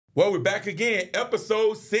Well, we're back again.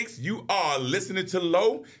 Episode 6. You are listening to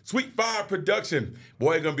Low Sweet 5 Production.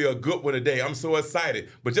 Boy, it's going to be a good one today. I'm so excited.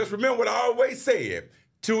 But just remember what I always said.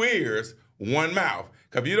 2 ears, 1 mouth.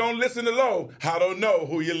 Because if you don't listen to Low, I don't know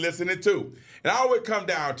who you're listening to. And I always come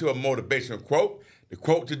down to a motivational quote. The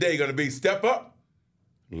quote today is going to be step up,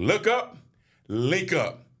 look up, link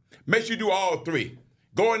up. Make sure you do all 3.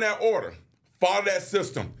 Go in that order. Follow that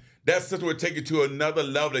system. That system will take you to another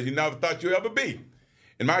level that you never thought you'd ever be.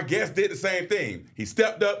 And my guest did the same thing. He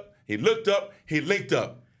stepped up, he looked up, he linked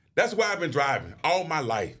up. That's why I've been driving all my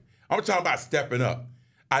life. I'm talking about stepping up.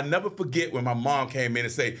 I never forget when my mom came in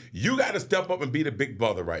and said, you got to step up and be the big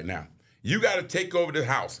brother right now. You got to take over the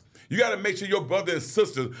house. You got to make sure your brother and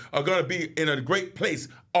sisters are going to be in a great place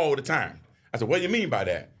all the time. I said, what do you mean by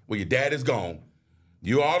that? Well, your dad is gone.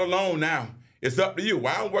 You're all alone now. It's up to you.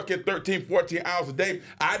 While I'm working 13, 14 hours a day,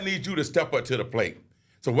 I need you to step up to the plate.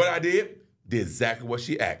 So what I did exactly what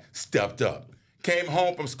she asked, stepped up. Came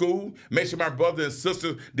home from school, made sure my brother and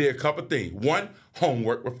sister did a couple things. 1,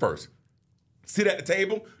 homework was first. Sit at the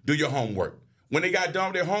table, do your homework. When they got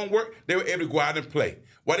done with their homework, they were able to go out and play.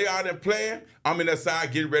 While they out and playing, I'm in the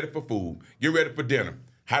side getting ready for food, getting ready for dinner.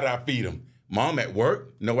 How did I feed them? Mom at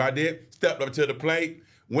work? No, I did. Stepped up to the plate,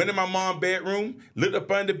 went in my mom's bedroom, lit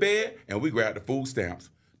up under the bed, and we grabbed the food stamps.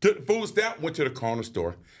 Took the food stamp, went to the corner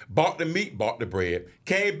store, bought the meat, bought the bread.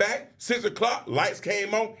 Came back, 6 o'clock, lights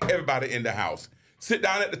came on, everybody in the house. Sit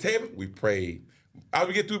down at the table, we prayed. As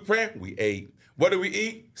we get through praying, we ate. What did we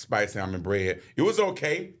eat? Spiced salmon bread. It was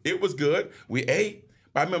okay. It was good. We ate.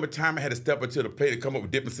 But I remember time I had to step up to the plate and come up with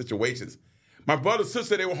different situations. My brother and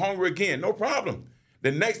sister, they were hungry again. No problem.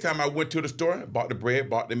 The next time I went to the store, bought the bread,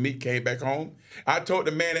 bought the meat, came back home. I told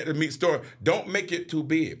the man at the meat store, don't make it too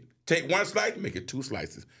big. Take 1 slice, make it 2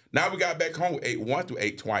 slices. Now we got back home, we ate once, we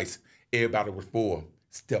ate twice. Everybody was full.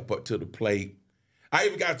 Step up to the plate. I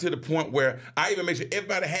even got to the point where I even made sure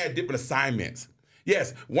everybody had different assignments.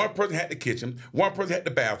 Yes, 1 person had the kitchen, 1 person had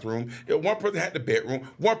the bathroom, 1 person had the bedroom,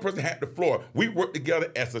 1 person had the floor. We worked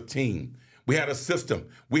together as a team. We had a system.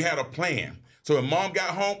 We had a plan. So when mom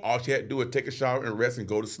got home, all she had to do was take a shower and rest and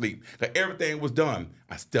go to sleep. Because everything was done.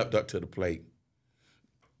 I stepped up to the plate.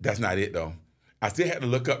 That's not it, though. I still had to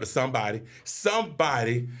look up to somebody.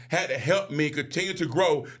 Somebody had to help me continue to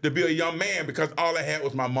grow to be a young man because all I had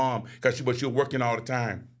was my mom because she was working all the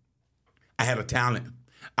time. I had a talent.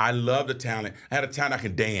 I love the talent. I had a talent. I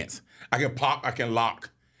can dance. I can pop. I can lock.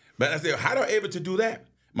 But I said, how do I able to do that?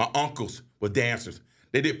 My uncles were dancers.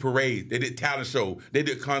 They did parades. They did talent shows. They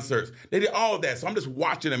did concerts. They did all of that. So I'm just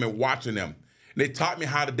watching them and watching them. And they taught me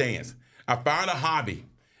how to dance. I found a hobby.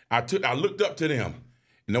 I looked up to them.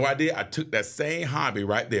 You know what I did? I took that same hobby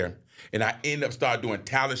right there, and I ended up started doing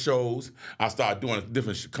talent shows. I started doing a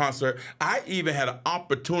different concert. I even had an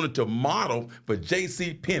opportunity to model for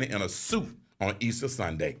J.C. Penney in a suit on Easter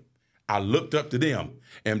Sunday. I looked up to them,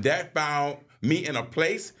 and that found me in a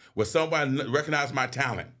place where somebody recognized my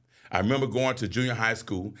talent. I remember going to junior high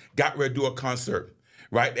school, got ready to do a concert.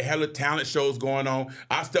 Right? They had little talent shows going on.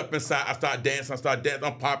 I stepped inside. I started dancing.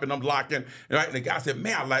 I'm popping. I'm locking. Right? And the guy said,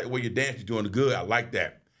 man, I like the way you dance. You're doing good. I like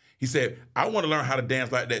that. He said, I want to learn how to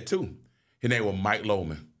dance like that too. His name was Mike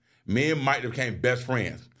Loman. Me and Mike became best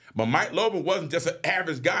friends. But Mike Loman wasn't just an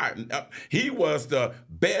average guy. He was the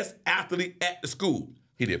best athlete at the school.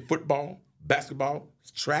 He did football, basketball,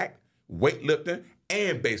 track, weightlifting,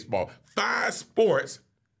 and baseball. 5 sports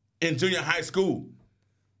in junior high school.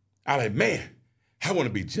 I was like, man, I want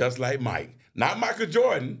to be just like Mike. Not Michael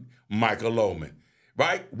Jordan, Michael Loman.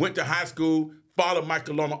 Right? Went to high school, followed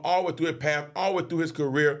Michael Loman all the way through his path, all the way through his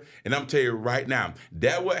career. And I'm telling you right now,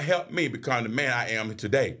 that would help me become the man I am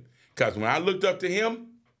today. Because when I looked up to him,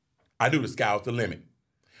 I knew the sky was the limit.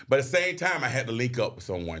 But at the same time, I had to link up with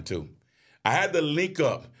someone too. I had to link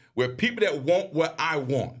up with people that want what I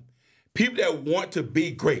want. People that want to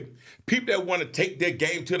be great. People that want to take their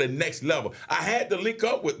game to the next level. I had to link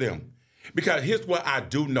up with them. Because here's what I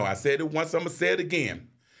do know. I said it once, I'm going to say it again.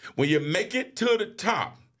 When you make it to the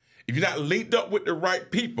top, if you're not linked up with the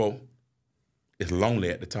right people, it's lonely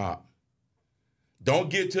at the top.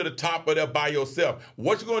 Don't get to the top of there by yourself.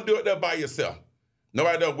 What you going to do up there by yourself?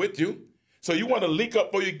 Nobody there with you. So you want to link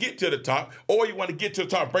up before you get to the top, or you want to get to the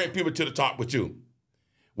top, bring people to the top with you.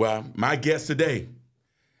 Well, my guest today,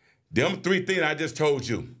 them 3 things I just told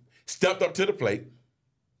you, stepped up to the plate,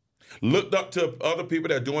 looked up to other people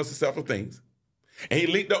that are doing successful things, and he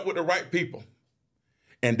linked up with the right people.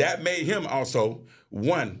 And that made him also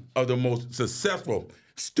one of the most successful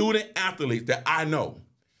student athletes that I know,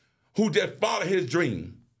 who just followed his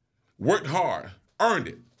dream, worked hard, earned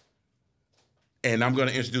it. And I'm going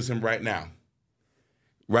to introduce him right now.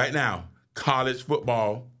 Right now, college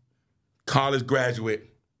football college graduate,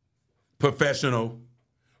 professional,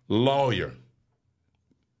 lawyer.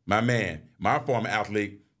 My man, my former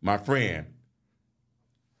athlete, my friend,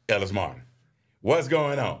 Ellis Marder. What's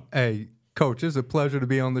going on? Hey, Coach, it's a pleasure to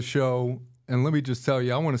be on the show. And let me just tell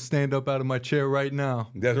you, I want to stand up out of my chair right now.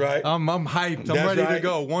 That's right. I'm hyped. I'm ready to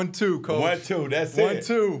go. 1-2, Coach. 1-2. That's it.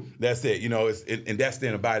 1-2. That's it. You know, and that's the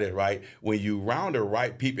thing about it, right? When you round the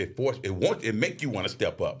right people, it make you want to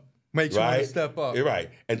step up. Makes you want to step up. You're right.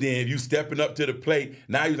 And then if you stepping up to the plate,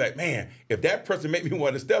 now you're like, man, if that person make me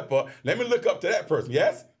want to step up, let me look up to that person.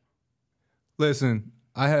 Yes? Listen,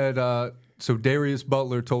 I had so Darius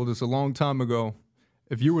Butler told us a long time ago,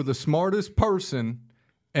 if you were the smartest person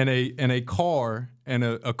in a car and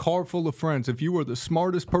a car full of friends, if you were the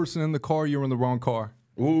smartest person in the car, you're in the wrong car.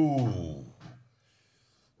 Ooh,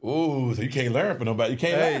 so you can't learn from nobody. You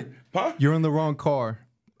can't learn, huh? You're in the wrong car.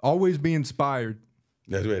 Always be inspired.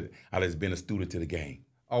 That's right. I just been a student to the game.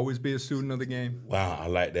 Always be a student of the game. Wow, I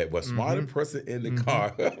like that. But smarter person in the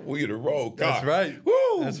car, we the road car. That's right.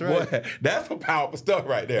 Woo, that's right. Boy, that's some powerful stuff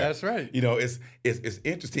right there. That's right. You know, it's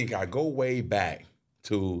interesting. I go way back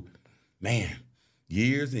to, man,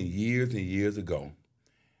 years and years and years ago.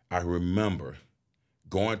 I remember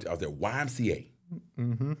I was at YMCA,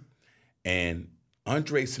 and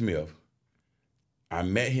Andre Smith, I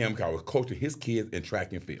met him because I was coaching his kids in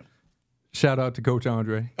track and field. Shout out to Coach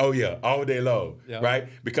Andre. Oh, yeah, all day long, right?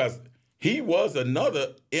 Because he was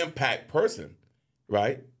another impact person,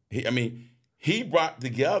 right? He brought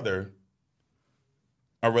together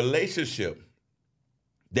a relationship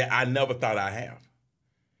that I never thought I'd have.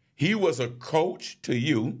 He was a coach to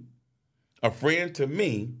you, a friend to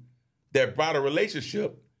me, that brought a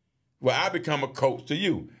relationship where I become a coach to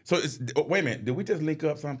you. So wait a minute, did we just link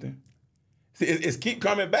up something? See, it's keep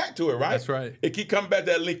coming back to it, right? That's right. It keep coming back to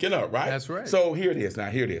that linking up, right? That's right. So here it is. Now,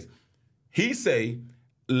 here it is. He say,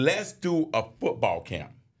 let's do a football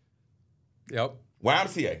camp. Yep.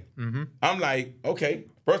 YMCA. I'm like, okay.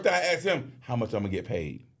 First thing I asked him, how much I'm going to get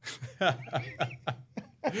paid?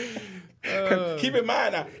 Keep in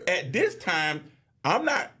mind, now, at this time, I'm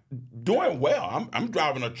not doing well. I'm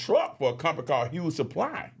driving a truck for a company called Hughes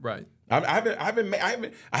Supply. Right. I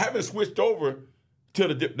haven't switched over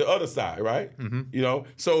to the other side, right? You know,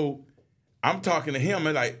 so I'm talking to him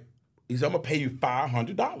and like, he said, I'm gonna pay you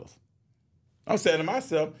 $500. I'm saying to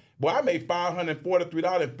myself, well, I made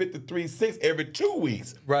 $543.53 every 2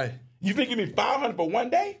 weeks. Right. You think you need $500 for one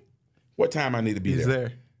day? What time I need to be He's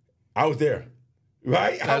there. I was there,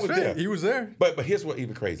 right? That's I was right. there. He was there. But here's what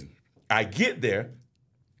even crazy. I get there,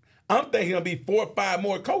 I'm thinking there'll be 4 or 5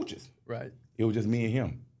 more coaches. Right. It was just me and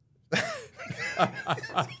him.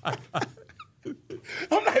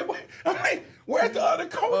 I'm like, where's the other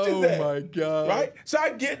coaches at? Oh, my God. Right? So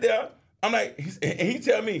I get there. I'm like, he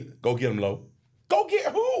tell me, go get him, Lo. Go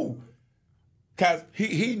get who? Because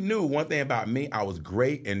he knew one thing about me. I was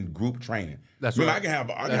great in group training. That's right. I can have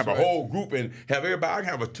a whole group and have everybody. I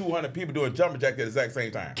can have 200 people doing jumping jacks at the exact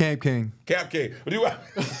same time. Camp King. Camp King. You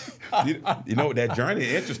know, that journey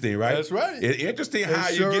is interesting, right? That's right. It's interesting how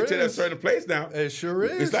you get to that certain place now. It sure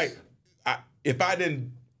is. It's like, if I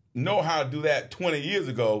didn't know how to do that 20 years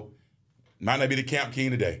ago, might not be the Camp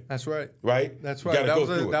King today. That's right. Right? That's right.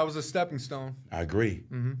 That was a stepping stone. I agree.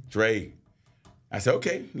 Dre. I said,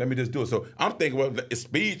 okay, let me just do it. So I'm thinking, well, it's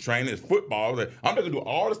speed training, it's football. I'm just going to do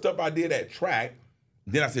all the stuff I did at track.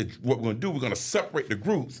 Then I said, what we're going to do, we're going to separate the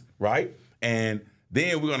groups, right? And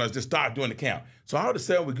then we're going to just start doing the camp. So all of a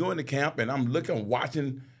sudden, we go into camp, and I'm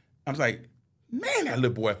watching. I was like, man, that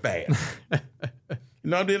little boy fast.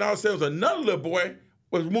 Then all of a sudden, was another little boy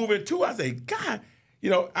was moving too. I said, God,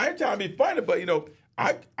 I ain't trying to be funny, but,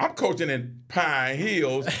 I'm coaching in Pine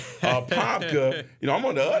Hills, Ponca. I'm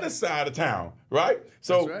on the other side of town, right?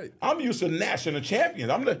 So right. I'm used to national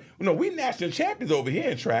champions. We national champions over here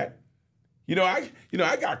in track. I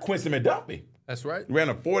got Quincy McDuffie. That's right. Ran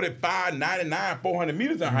a 45, 99, 400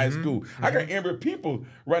 meters in high school. I got Amber people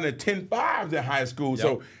running 10.5s in high school. Yep.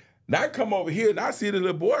 So now I come over here and I see the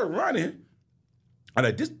little boy running. I'm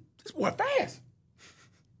like, this boy fast,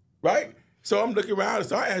 right? So I'm looking around,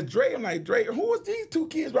 so I asked Dre, I'm like, Dre, who is these 2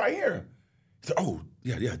 kids right here? He said, oh,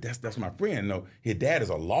 yeah, that's my friend. No, his dad is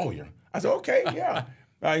a lawyer. I said, okay, yeah.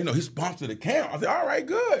 He sponsored the camp. I said, all right,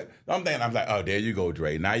 good. I'm like, oh, there you go,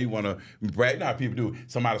 Dre. Now you want to brag. Now people do.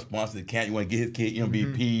 Somebody sponsored the camp. You want to get his kid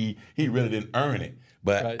MVP. He really didn't earn it.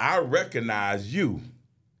 But right. I recognize you.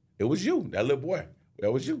 It was you, that little boy.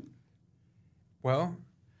 That was you. Well,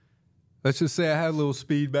 let's just say I had a little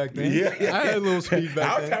speed back then. Yeah. I had a little speed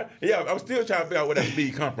back then. I'm still trying to figure out where that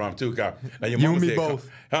speed come from, too. Now, you and me both.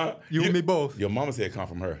 You and me both. Your mama said it come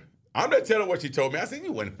from her. I'm not telling what she told me. I said,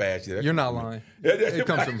 you wasn't fast. You're not lying. It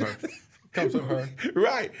comes from her. Comes from her.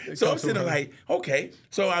 Right. So I'm sitting there like, okay.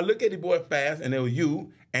 So I look at the boy fast, and then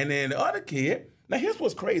you, and then the other kid. Now, here's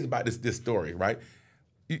what's crazy about this story, right?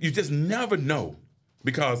 You just never know.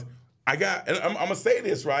 Because and I'm going to say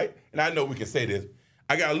this, right? And I know we can say this.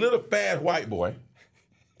 I got a little fast white boy.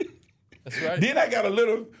 That's right. Then I got a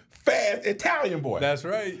little fast Italian boy. That's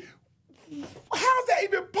right. How's that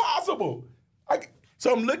even possible?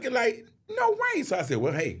 So I'm looking like, no way. So I said,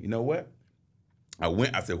 well, hey, you know what?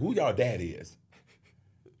 I said, who y'all daddy is?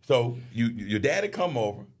 So your daddy come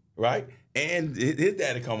over, right? And his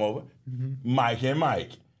daddy come over, Mike and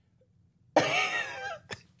Mike.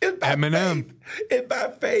 It's by Eminem. faith. It's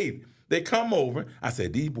by faith. They come over. I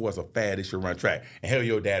said, these boys are fast. They should run track. And hell,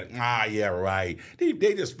 your daddy, yeah, right. They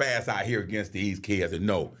just fast out here against these kids. I said,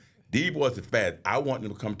 no, these boys are fast. I want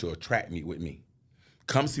them to come to a track meet with me.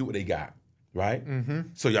 Come see what they got, right? Mm-hmm.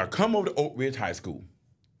 So y'all come over to Oak Ridge High School.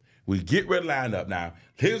 We get ready to line up. Now,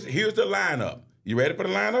 here's the lineup. You ready for the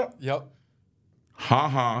lineup? Yep.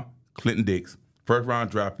 Clinton Dix, first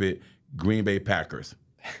round draft pick, Green Bay Packers.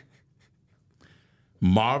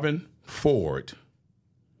 Marvin Ford,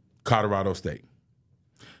 Colorado State.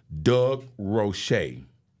 Doug Roche.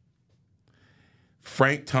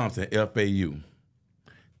 Frank Thompson, FAU.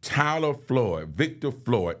 Tyler Floyd, Victor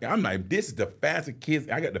Floyd. I'm like, this is the fastest kids.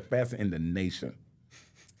 I got the fastest in the nation.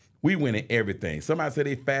 We winning everything. Somebody said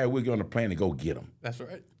they fast, we're going to plan to go get them. That's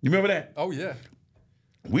right. You remember that? Oh, yeah.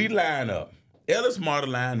 We line up. Ellis Marder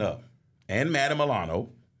line up. And Madam Milano.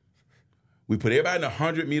 We put everybody in the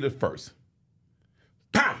 100 meters first.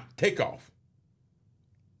 Pow! Take off.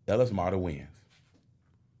 Ellis Marder wins.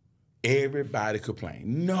 Everybody complained.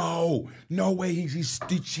 No way. He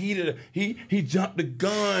cheated. He jumped the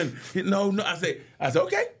gun. No. I said,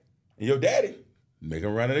 okay. And your daddy, make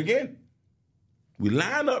him run it again. We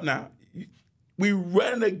line up now. We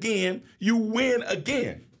run it again. You win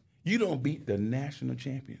again. You don't beat the national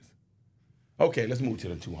champions. Okay, let's move to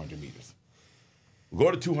the 200 meters. We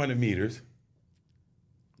go to 200 meters.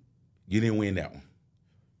 You didn't win that one.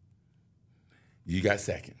 You got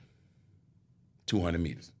second. 200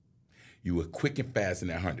 meters. You were quick and fast in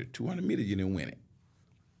that 100. 200 meters, you didn't win it.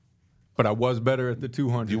 But I was better at the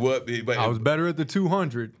 200. You were, but I was better at the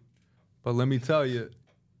 200. But let me tell you,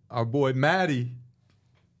 our boy Matty,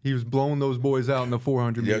 he was blowing those boys out in the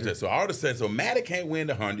 400 meters. Yeah, so all of a sudden, so Matty can't win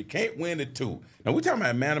the 100, can't win the 2. Now, we're talking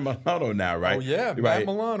about Matt Milano now, right? Oh, yeah, right. Matt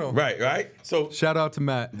Milano. Right. So shout out to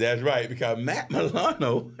Matt. That's right, because Matt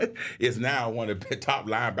Milano is now one of the top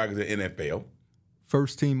linebackers in the NFL.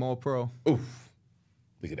 First team All-Pro. Oof.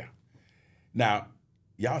 Look at that. Now,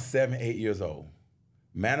 y'all 7, 8 years old.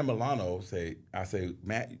 Matt Milano I say,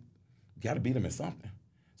 Matt, you got to beat him in something.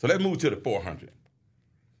 So let's move to the 400.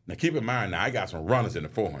 Now, keep in mind, now I got some runners in the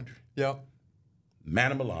 400. Yep.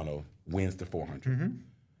 Manny Milano wins the 400. Mm-hmm.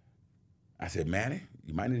 I said, Manny,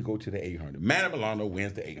 you might need to go to the 800. Manny Milano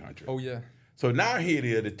wins the 800. Oh, yeah. So now here it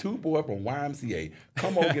is, the two boys from YMCA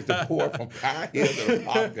come over against the boy from Pine Hill to the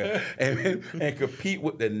Parker and compete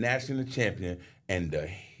with the national champion, and the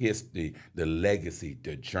history, the legacy,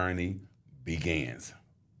 the journey begins.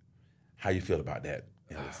 How you feel about that,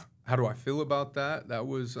 Ellis? How do I feel about that? That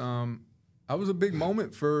was a big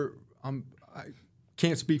moment for I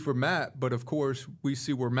can't speak for Matt, but of course we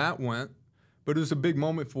see where Matt went. But it was a big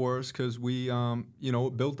moment for us because we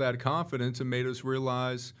it built that confidence and made us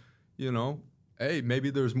realize, hey, maybe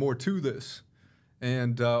there's more to this.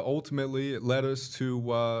 And ultimately it led us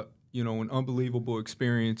to an unbelievable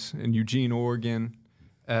experience in Eugene, Oregon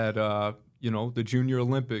at the Junior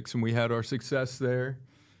Olympics, and we had our success there.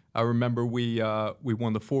 I remember we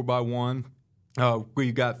won the 4x1.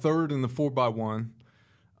 We got third in the 4x1.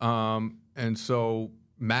 And so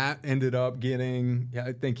Matt ended up getting,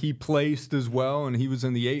 I think he placed as well, and he was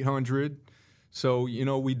in the 800. So,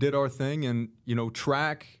 we did our thing, and,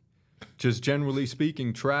 track, just generally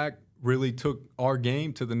speaking, track really took our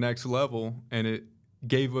game to the next level, and it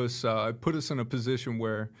gave us, put us in a position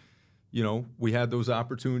where, we had those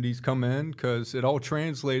opportunities come in because it all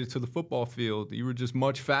translated to the football field. You were just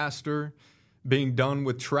much faster being done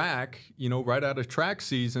with track, right out of track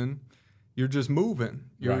season. You're just moving.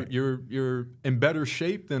 You're in better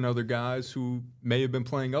shape than other guys who may have been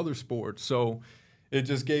playing other sports. So it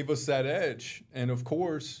just gave us that edge. And, of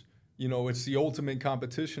course, it's the ultimate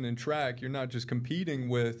competition in track. You're not just competing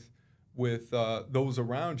with those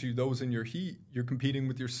around you, those in your heat. You're competing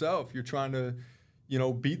with yourself. You're trying to,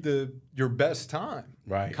 beat your best time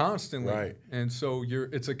constantly. Right. And so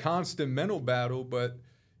it's a constant mental battle, but,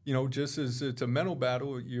 just as it's a mental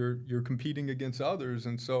battle, you're competing against others.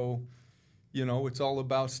 And so, it's all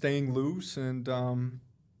about staying loose and,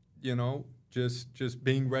 just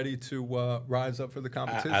being ready to rise up for the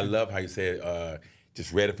competition. I love how you said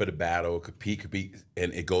just ready for the battle, compete,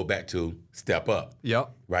 and it go back to step up.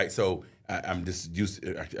 Yep. Right. So I'm just used.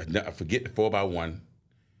 I forget the 4x1.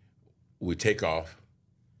 We take off.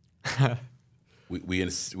 we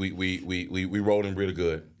rolling really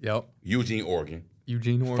good. Yep. Eugene, Oregon.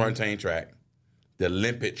 Fontaine track, the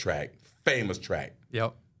Olympic track, famous track.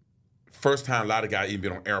 Yep. First time a lot of guys even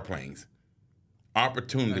been on airplanes.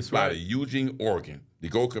 Opportunity to fly to Eugene, Oregon to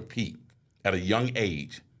go compete at a young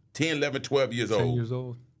age, 10, 11, 12 years 10 old. years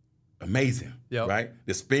old. Amazing. Yep. Right?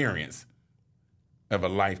 The experience of a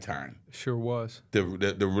lifetime. Sure was. The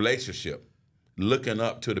relationship. Looking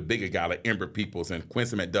up to the bigger guy like Ember Peoples and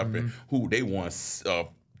Quincy McDuffie, who they won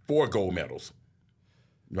 4 gold medals.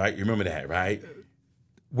 Right? You remember that, right?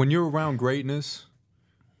 When you're around greatness,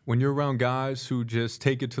 when you're around guys who just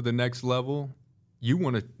take it to the next level, you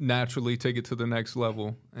want to naturally take it to the next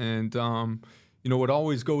level. And, it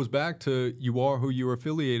always goes back to you are who you're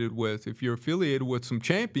affiliated with. If you're affiliated with some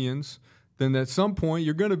champions, then at some point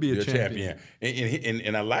you're going to be a champion.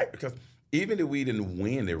 And I like, because even if we didn't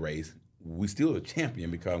win the race, we still a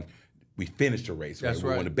champion because we finished the race. Right? That's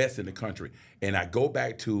We're right. one of the best in the country. And I go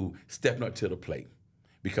back to stepping up to the plate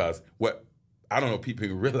because what I don't know if people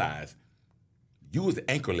realize, you was the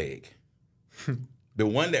anchor leg, the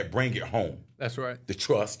one that bring it home. That's right. The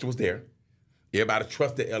trust was there. Everybody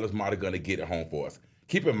trusted Ellis Marder going to get it home for us.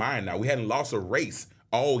 Keep in mind now, we hadn't lost a race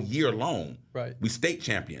all year long. Right. We state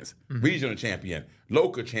champions, regional champion,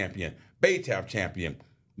 local champion, Baytap champion,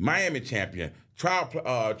 Miami champion,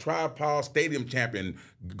 Tri-Paul Stadium champion,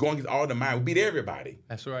 going against all the mine. We beat everybody.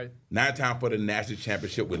 That's right. Now it's time for the national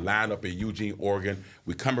championship. We line up in Eugene, Oregon.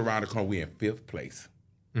 We come around the corner. We in 5th place.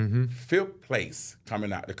 5th place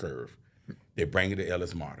coming out the curve. They bring it to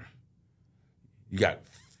Ellis Marder. You got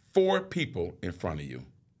 4 people in front of you.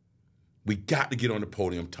 We got to get on the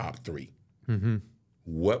podium top 3.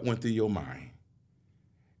 What went through your mind?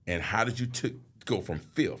 And how did you go from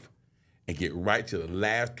 5th and get right to the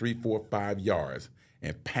last 3, 4, 5 yards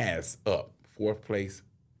and pass up 4th place,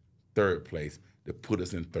 3rd place to put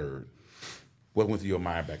us in 3rd? What went through your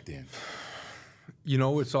mind back then?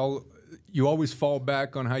 It's all, you always fall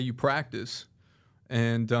back on how you practice,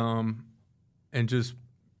 and just,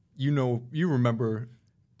 you remember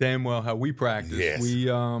damn well how we practiced. Yes.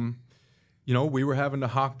 We were having to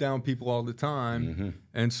hawk down people all the time,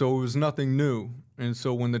 and so it was nothing new. And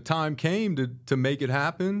so when the time came to make it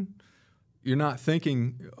happen, you're not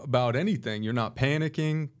thinking about anything. You're not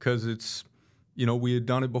panicking because it's, we had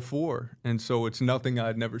done it before, and so it's nothing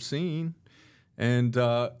I'd never seen, and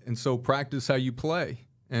so practice how you play.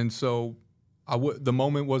 And so the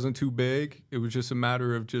moment wasn't too big. It was just a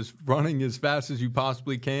matter of just running as fast as you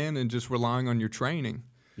possibly can and just relying on your training.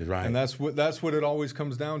 Right. And that's what it always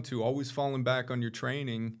comes down to, always falling back on your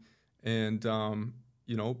training. And,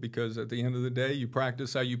 because at the end of the day, you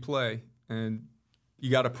practice how you play. And you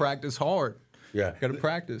got to practice hard. Yeah. Got to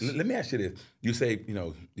practice. Let me ask you this. You say,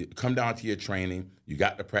 come down to your training. You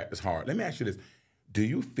got to practice hard. Let me ask you this. Do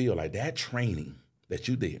you feel like that training that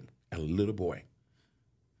you did as a little boy,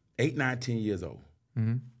 8, 9, 10 years old,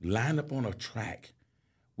 lined up on a track?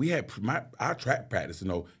 We had our track practice,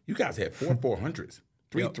 you guys had 4 400s,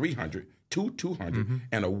 3 300, 2 200,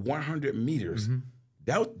 and a 100 meters.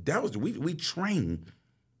 That was we trained,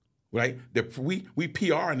 right? We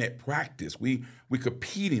PR in that practice. We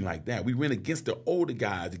competing like that. We went against the older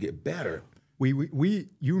guys to get better. You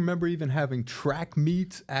remember even having track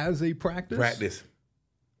meets as a practice? Practice.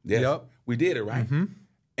 Yes. Yep. We did it, right?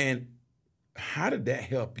 And how did that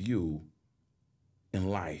help you in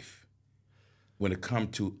life when it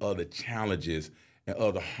comes to other challenges and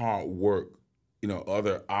other hard work,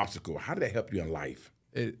 other obstacles? How did that help you in life?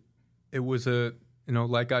 It was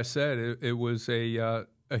like I said, it was a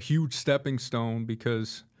huge stepping stone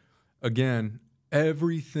because, again,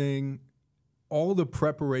 everything, all the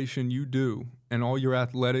preparation you do and all your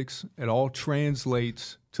athletics, it all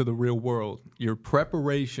translates to the real world. Your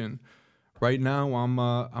preparation. Right now, I'm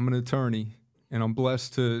an attorney, and I'm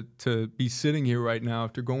blessed to be sitting here right now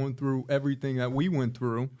after going through everything that we went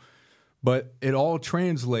through. But it all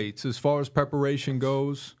translates as far as preparation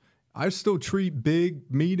goes. I still treat big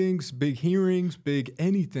meetings, big hearings, big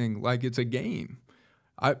anything like it's a game.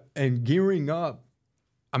 And gearing up,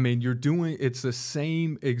 it's the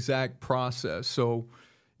same exact process. So,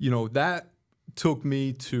 that took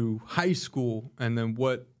me to high school, and then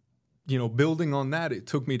building on that, it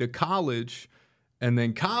took me to college, and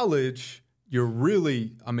then college, you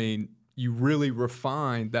really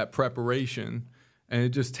refine that preparation, and it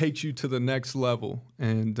just takes you to the next level,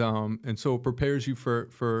 and so it prepares you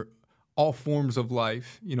for all forms of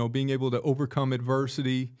life, being able to overcome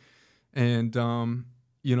adversity and,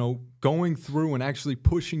 going through and actually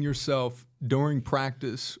pushing yourself during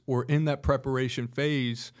practice or in that preparation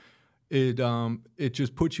phase, it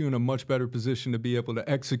just puts you in a much better position to be able to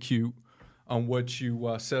execute on what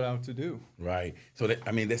you set out to do. Right. So,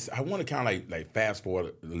 I want to kind of like fast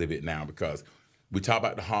forward a little bit now, because we talk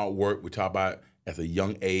about the hard work. We talk about at a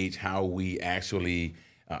young age how we actually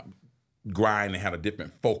grind and had a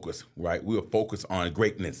different focus, right? We were focused on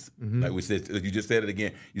greatness. Mm-hmm. Like we said, you just said it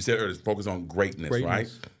again. You said earlier, focus on greatness, right?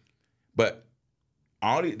 But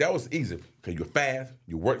that was easy because you're fast,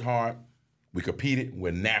 you worked hard, we competed,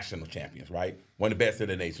 we're national champions, right? One of the best in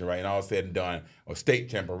the nation, right? And all said and done, or state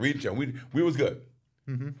champion, regional champion, we was good.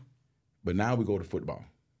 Mm-hmm. But now we go to football.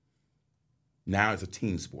 Now it's a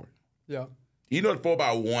team sport. Yeah. You know, the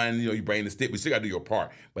 4x1, you bring the stick, but you still got to do your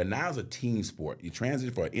part. But now it's a team sport. You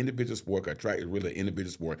transition from an individual sport, because track is really an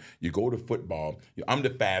individual sport. You go to football. I'm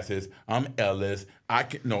the fastest. I'm Ellis.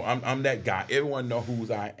 I'm that guy. Everyone know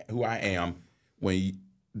who I am.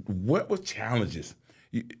 What was challenges?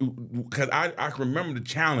 Because I can remember the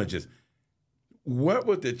challenges. What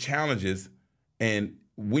were the challenges? And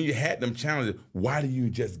when you had them challenges, why do you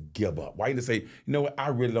just give up? Why you just say, you know what, I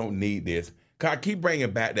really don't need this? Because I keep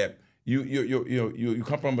bringing back that. You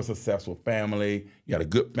come from a successful family. You got a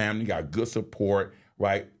good family. You got good support,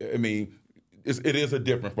 right? I mean, it is a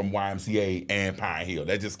difference from YMCA and Pine Hill.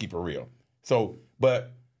 Let's just keep it real. So,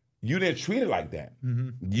 but you didn't treat it like that. Mm-hmm.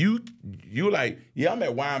 You like, yeah, I'm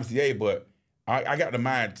at YMCA, but I got the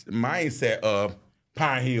mindset of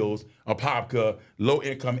Pine Hills, Apopka, low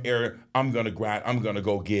income area. I'm gonna grind. I'm gonna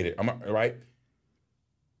go get it. Right?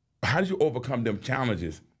 How did you overcome them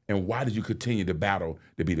challenges? And why did you continue to battle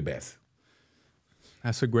to be the best?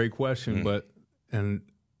 That's a great question, and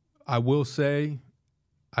I will say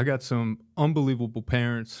I got some unbelievable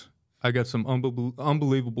parents. I got some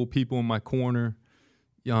unbelievable people in my corner.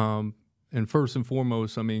 And first and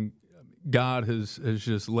foremost, I mean, God has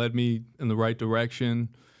just led me in the right direction.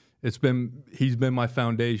 He's been my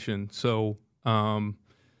foundation. So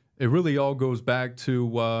it really all goes back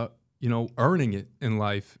to earning it in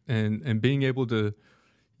life and being able to,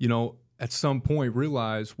 at some point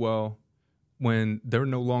realize, well, when they're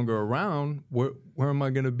no longer around, where am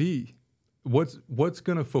I going to be? What's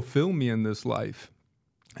going to fulfill me in this life?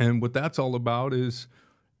 And what that's all about is,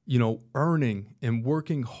 earning and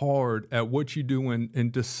working hard at what you do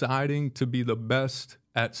and deciding to be the best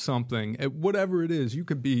at something, at whatever it is. You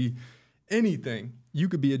could be anything. You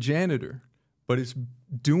could be a janitor, but it's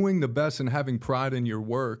doing the best and having pride in your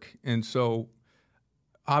work. And so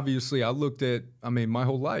obviously I looked at, my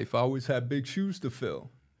whole life, I always had big shoes to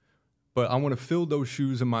fill, but I want to fill those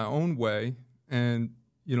shoes in my own way. And,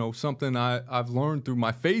 something I've learned through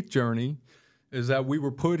my faith journey is that we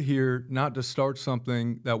were put here not to start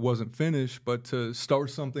something that wasn't finished, but to start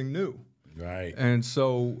something new. Right. And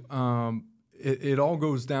so it all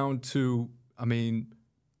goes down to,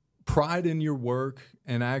 pride in your work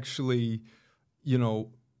and actually,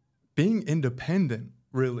 being independent,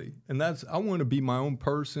 really. And I want to be my own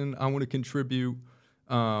person. I want to contribute,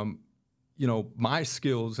 my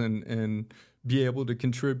skills and be able to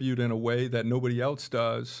contribute in a way that nobody else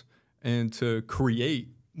does, and to create,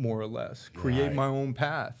 more or less, create my own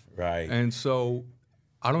path. Right. And so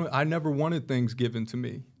I never wanted things given to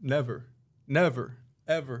me. Never,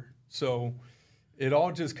 ever. So it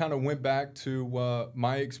all just kind of went back to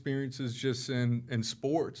my experiences just in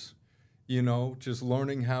sports, just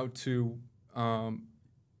learning how to,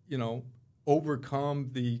 overcome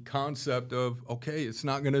the concept of, okay, it's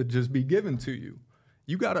not going to just be given to you.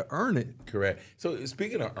 You got to earn it. Correct. So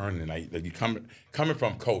speaking of earning, like you coming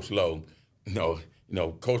from Coach Lowe,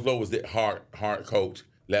 Coach Lowe was the hard coach.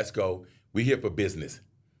 Let's go. We here for business.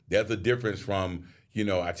 There's a difference from,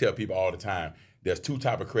 I tell people all the time, there's two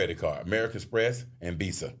types of credit card, American Express and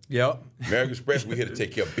Visa. Yep. American Express, we're here to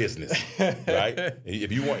take care of business, right?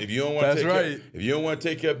 If you don't want to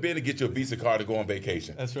take care of business, get your Visa card to go on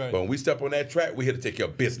vacation. That's right. But when we step on that track, we're here to take care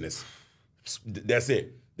of business. That's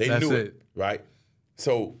it. They knew it, right?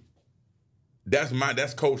 So that's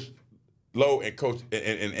Coach Lowe and Coach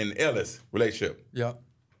and Ellis relationship. Yep.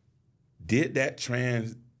 Did that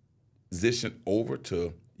transition over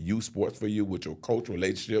to youth sports for you with your coach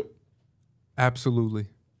relationship? Absolutely.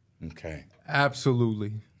 Okay.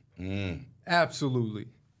 Absolutely. Absolutely.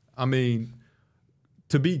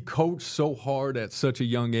 To be coached so hard at such a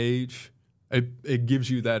young age, it gives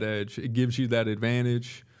you that edge. It gives you that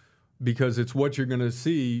advantage because it's what you're going to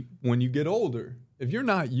see when you get older. If you're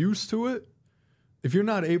not used to it, if you're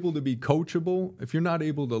not able to be coachable, if you're not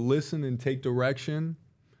able to listen and take direction,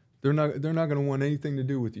 they're not going to want anything to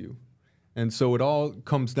do with you. And so it all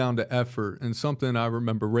comes down to effort. And something I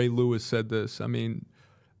remember Ray Lewis said this. I mean,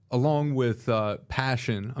 along with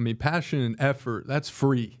passion. I mean, passion and effort, that's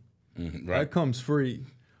free. Right. That comes free.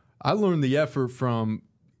 I learned the effort from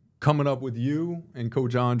coming up with you and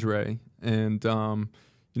Coach Andre. And,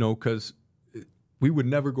 because we would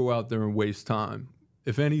never go out there and waste time.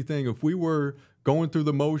 If anything, if we were going through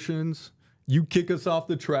the motions, you kick us off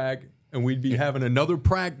the track and we'd be having another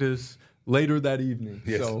practice later that evening.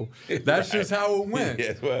 Yes. So that's just how it went.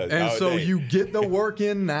 Yes, it was. And so you get the work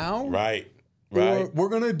in now. Right. Or we're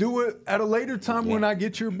going to do it at a later time when I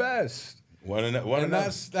get your best.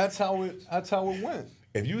 That's how it went.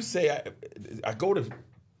 If you say I go to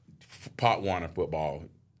Pop Warner football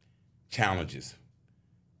challenges,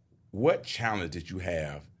 what challenge did you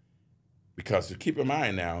have? Because keep in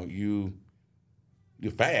mind now, you're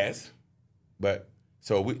fast, but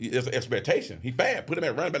there's an expectation. He fast, put him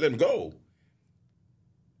at running back, let him go.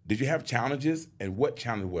 Did you have challenges, and what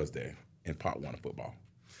challenge was there in Pop Warner football?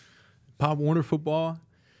 Pop Warner football,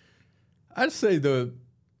 I'd say the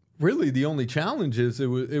only challenge is it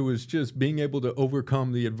was just being able to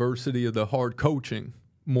overcome the adversity of the hard coaching,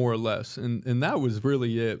 more or less, and that was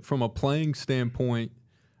really it. From a playing standpoint,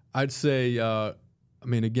 I'd say, I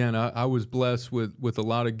was blessed with a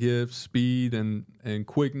lot of gifts, speed and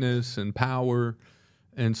quickness and power,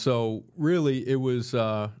 and so really it was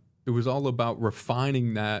all about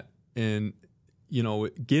refining that and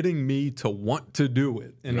getting me to want to do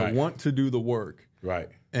it and to want to do the work. Right.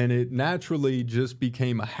 And it naturally just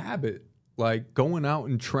became a habit, like going out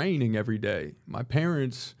and training every day. My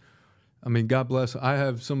parents, God bless, I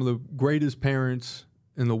have some of the greatest parents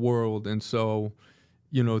in the world, and so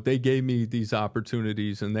they gave me these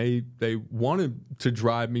opportunities, and they wanted to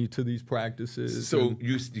drive me to these practices. So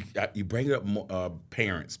you bring up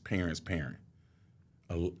parents.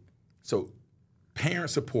 So parent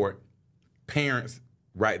support, parents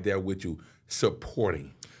right there with you,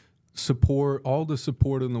 supporting. Support, all the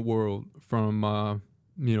support in the world from,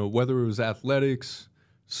 whether it was athletics,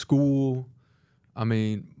 school.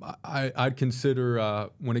 I'd consider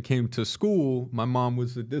when it came to school, my mom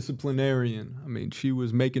was a disciplinarian. She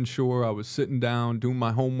was making sure I was sitting down, doing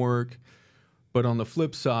my homework. But on the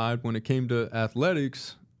flip side, when it came to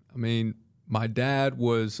athletics, my dad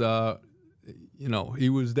was, he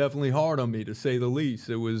was definitely hard on me, to say the least.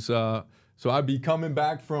 It was, so I'd be coming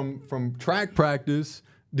back from track practice,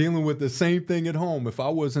 dealing with the same thing at home. If I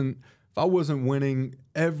wasn't winning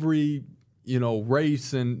every,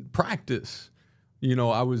 race and practice, he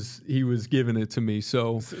was giving it to me.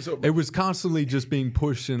 So it was constantly just being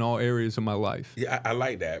pushed in all areas of my life. Yeah, I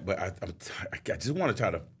like that, but I just want to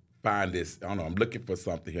try to find this. I don't know. I'm looking for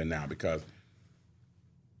something here now, because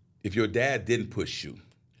if your dad didn't push you,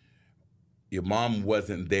 your mom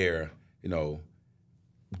wasn't there,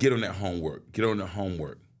 get on that homework. Get on the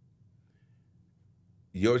homework.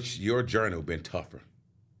 Your journey would have been tougher.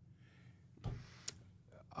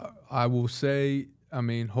 I will say,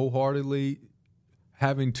 wholeheartedly,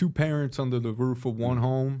 having two parents under the roof of one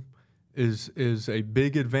home is a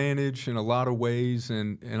big advantage in a lot of ways,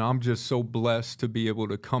 and I'm just so blessed to be able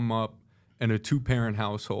to come up in a two-parent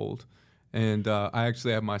household. And I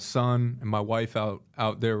actually have my son and my wife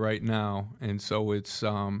out there right now, and so it's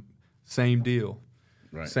same deal.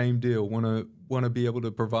 Right. Same deal. Want to be able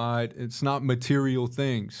to provide. It's not material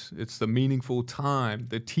things. It's the meaningful time,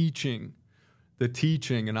 the teaching,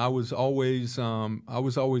 and I was always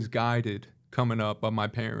guided coming up by my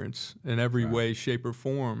parents in every way, shape, or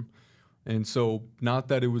form. And so, not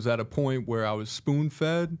that it was at a point where I was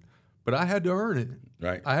spoon-fed, but I had to earn it.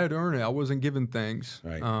 Right. I had to earn it. I wasn't given things.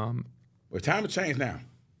 Right. Well, time to change now.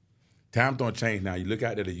 Times don't change now. You look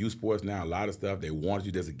out at the youth sports now, a lot of stuff, they want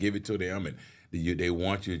you just to give it to them, and they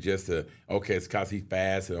want you just to, okay, it's because he's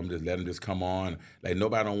fast, so I'm just letting him just come on. Like,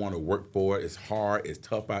 nobody don't want to work for it. It's hard. It's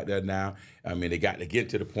tough out there now. They got to get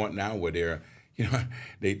to the point now where they're,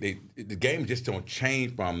 the game just don't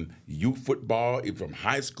change from youth football, from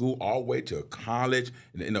high school all the way to college.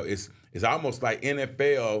 It's almost like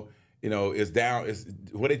NFL. It's down. It's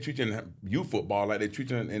what they treat you in youth football like they treat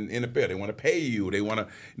you in NFL. They want to pay you. They want to.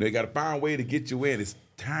 They got to find a way to get you in.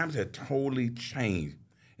 Times have totally changed,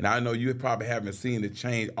 and I know you probably haven't seen the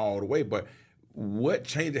change all the way. But what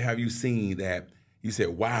changes have you seen that you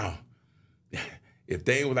said, "Wow, if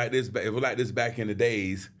they were like this, if it was like this back in the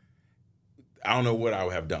days, I don't know what I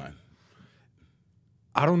would have done."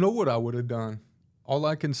 I don't know what I would have done. All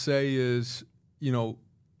I can say is,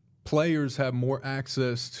 players have more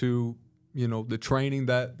access to, the training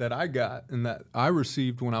that I got and that I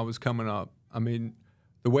received when I was coming up.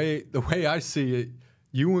 The way I see it,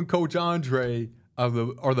 you and Coach Andre are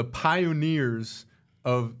the pioneers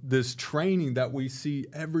of this training that we see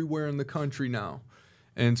everywhere in the country now.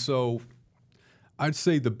 And so I'd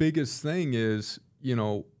say the biggest thing is,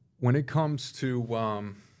 when it comes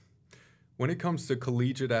to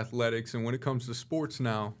collegiate athletics and when it comes to sports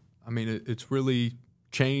now, I mean, it's really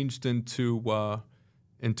changed into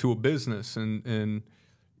a business. And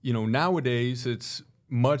nowadays it's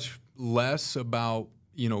much less about,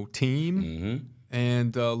 team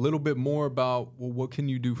and a little bit more about, well, what can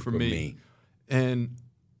you do for me? And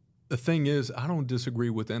the thing is, I don't disagree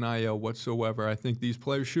with NIL whatsoever. I think these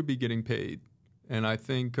players should be getting paid. And I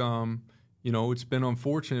think, it's been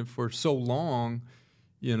unfortunate for so long,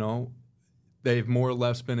 they've more or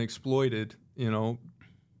less been exploited,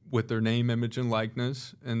 with their name, image, and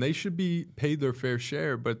likeness. And they should be paid their fair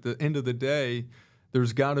share. But at the end of the day,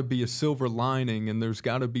 there's got to be a silver lining, and there's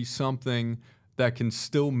got to be something that can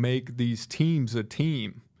still make these teams a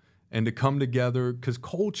team and to come together, because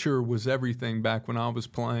culture was everything back when I was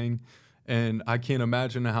playing. And I can't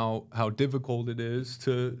imagine how difficult it is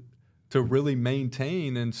to really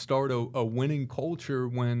maintain and start a winning culture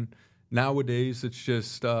when nowadays it's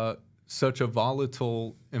just such a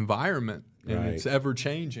volatile environment and it's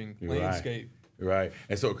ever-changing landscape. Right.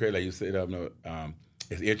 And so, Craig, like you said,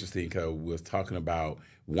 it's interesting because we was talking about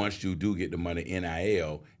once you do get the money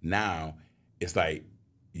NIL, now it's like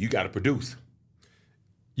you got to produce.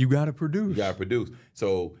 You got to produce. You got to produce.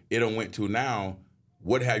 So it done went to now,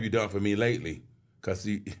 what have you done for me lately? Because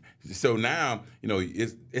so now,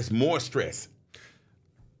 it's more stress.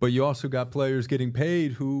 But you also got players getting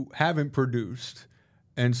paid who haven't produced.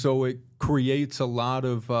 And so it creates a lot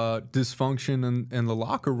of dysfunction in the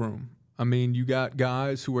locker room. I mean, you got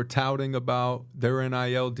guys who are touting about their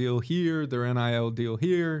NIL deal here, their NIL deal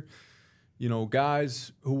here.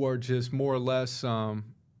 Guys who are just more or less,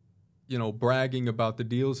 bragging about the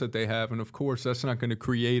deals that they have. And, of course, that's not going to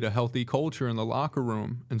create a healthy culture in the locker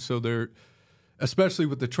room. And so they're, especially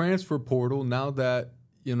with the transfer portal, now that,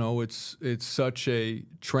 it's such a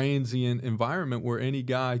transient environment where any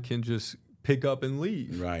guy can just pick up and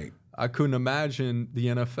leave. Right. I couldn't imagine the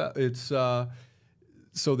NFL. It's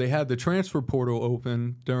so they had the transfer portal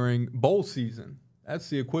open during bowl season. That's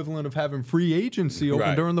the equivalent of having free agency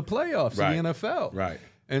open during the playoffs in the NFL. Right.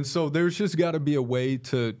 And so there's just got to be a way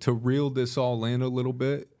to reel this all in a little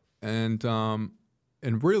bit. And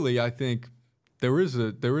really, I think there is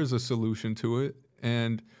a solution to it.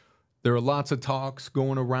 And there are lots of talks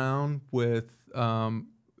going around with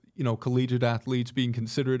collegiate athletes being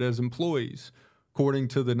considered as employees, according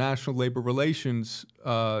to the National Labor Relations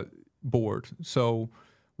Board. So,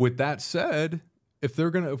 with that said, if we're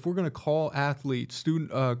gonna call athletes,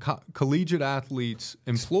 collegiate athletes,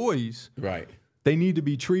 employees, right, they need to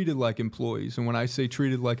be treated like employees. And when I say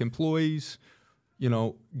treated like employees,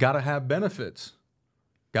 gotta have benefits.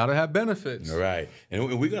 Got to have benefits. All right.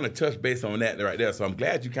 And we're going to touch base on that right there. So I'm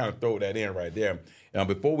glad you kind of throw that in right there.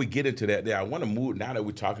 Before we get into that I want to move, now that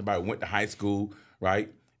we're talking about went to high school, right?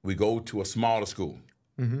 We go to a smaller school,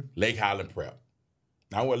 Lake Highland Prep.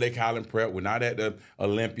 Now we're at Lake Highland Prep. We're not at the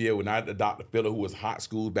Olympia. We're not at the Dr. Filler, who was hot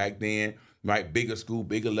school back then, right? Bigger school,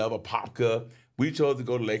 bigger level, Popka. We chose to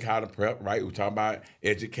go to Lake Highland Prep, right? We're talking about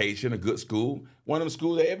education, a good school. One of them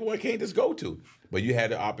schools that everyone can't just go to. But you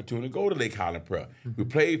had the opportunity to go to Lake Highland Prep. We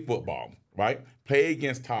played football, right? Play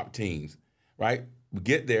against top teams, right? We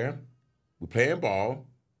get there. We're playing ball.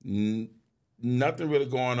 Nothing really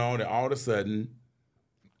going on. And all of a sudden,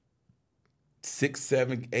 6,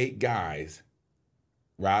 7, 8 guys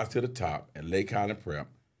rise to the top at Lake Highland Prep.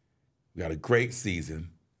 We got a great season.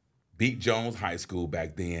 Beat Jones High School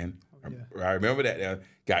back then. Yeah. I remember that.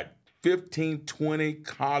 Got 15, 20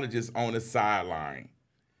 colleges on the sideline.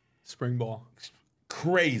 Spring ball.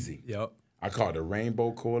 Crazy. Yep. I call it the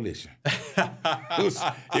Rainbow Coalition.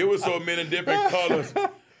 it was so many different colors.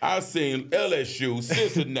 I seen LSU,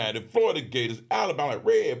 Cincinnati, Florida Gators, Alabama,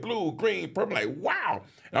 red, blue, green, purple. Like, wow.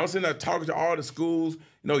 And I was sitting there talking to all the schools,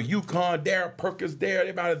 UConn there, Perkins there,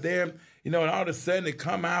 everybody there, and all of a sudden they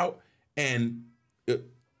come out and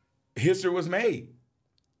history was made.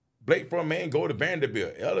 Blake Forman go to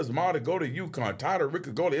Vanderbilt, Ellis Marder go to UConn, Tyler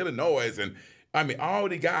Ricker go to Illinois, and I mean, all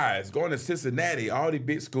the guys going to Cincinnati, all the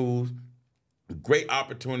big schools, great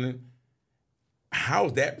opportunity.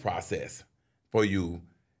 How's that process for you,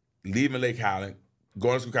 leaving Lake Highland,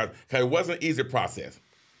 going to school? Because it wasn't an easy process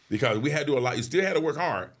because we had to do a lot. You still had to work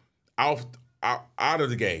hard out of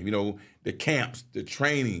the game, the camps, the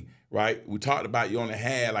training, right? We talked about you only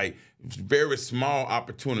had like very small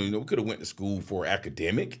opportunity. We could have went to school for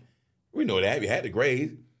academic. We know that. We had the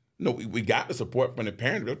grades. We got the support from the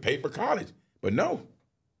parents to pay for college. But no.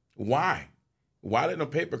 Why? Why let them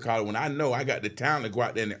pay for college when I know I got the talent to go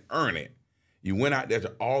out there and earn it? You went out there to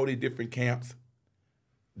all these different camps,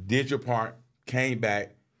 did your part, came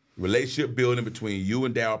back, relationship building between you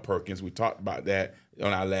and Darryl Perkins. We talked about that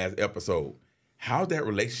on our last episode. How's that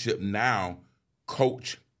relationship now,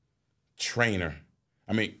 coach, player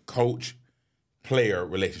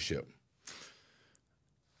relationship?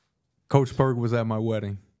 Coach Perk was at my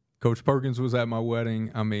wedding. Coach Perkins was at my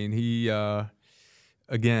wedding. I mean, he,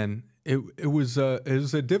 again, it was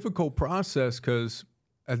a difficult process because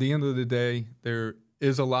at the end of the day, there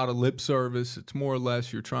is a lot of lip service. It's more or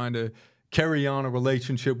less you're trying to carry on a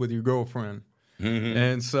relationship with your girlfriend. Mm-hmm.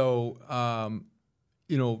 And so,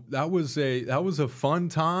 that was a fun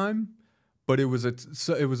time, but it was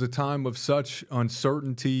a time of such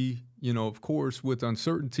uncertainty. Of course, with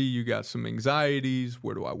uncertainty, you got some anxieties.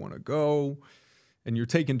 Where do I want to go? And you're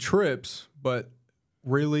taking trips, but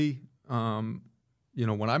really, when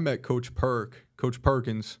I met Coach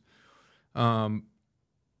Perkins,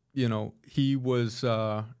 he was.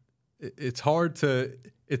 It's hard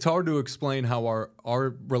to explain how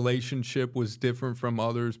our relationship was different from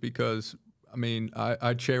others because, I mean,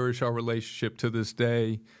 I cherish our relationship to this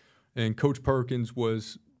day, and Coach Perkins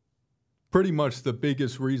was pretty much the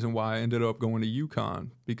biggest reason why I ended up going to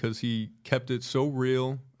UConn because he kept it so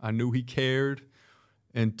real. I knew he cared.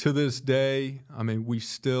 And to this day, I mean, we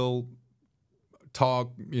still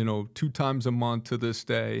talk, 2 times a month to this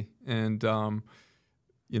day. And,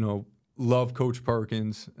 love Coach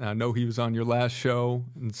Perkins. I know he was on your last show.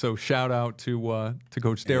 And so shout out to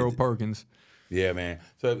Coach Darryl Perkins. Yeah, man.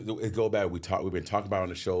 So it go back. We've been talking about on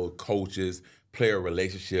the show, coaches, player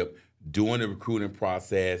relationship, during the recruiting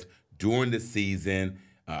process, during the season,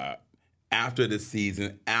 after the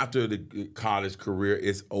season, after the college career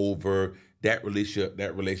is over, that relationship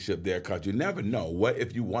there, because you never know. What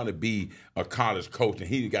if you want to be a college coach and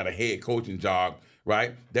he got a head coaching job,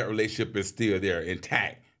 right? That relationship is still there,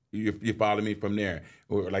 intact. You follow me from there?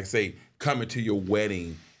 Or like say, coming to your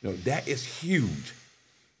wedding, that is huge.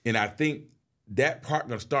 And I think that part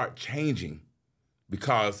going to start changing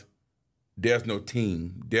because there's no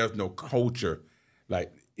team, there's no culture.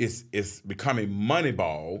 Like it's becoming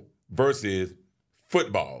Moneyball versus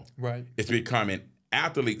football. Right. It's becoming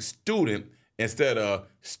athlete-student instead of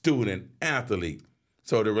student-athlete.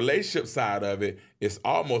 So the relationship side of it is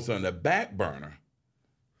almost on the back burner.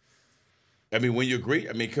 I mean, when you agree,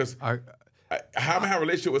 I mean, because how am I have a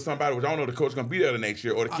relationship with somebody which I don't know the coach going to be there the next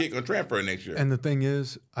year or the kid going to transfer next year? And the thing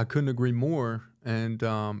is, I couldn't agree more. And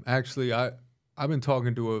actually, I've been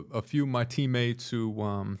talking to a few of my teammates who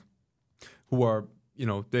are,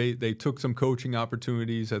 they took some coaching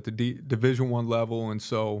opportunities at the Division I level. And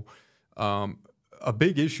so a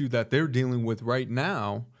big issue that they're dealing with right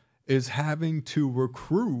now is having to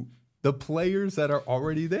recruit the players that are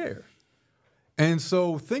already there. And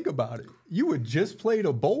so think about it. You had just played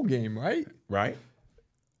a bowl game, right? Right.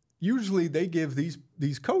 Usually they give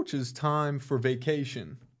these coaches time for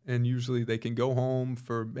vacation, and usually they can go home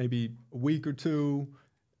for maybe a week or two,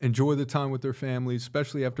 enjoy the time with their families,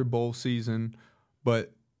 especially after bowl season.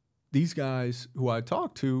 But these guys who I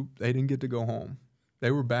talked to, they didn't get to go home.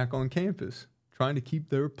 They were back on campus trying to keep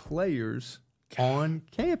their players on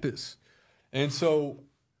campus. And so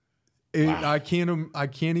wow. I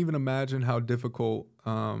can't even imagine how difficult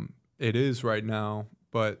it is right now.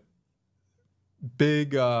 But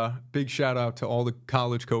big shout out to all the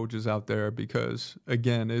college coaches out there because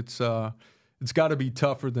again, it's got to be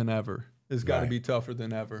tougher than ever. It's got to be tougher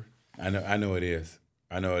than ever. I know it is.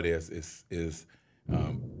 It's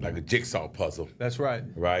like a jigsaw puzzle. That's right.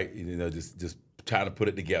 Right. Just trying to put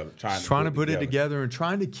it together. Trying to put it together and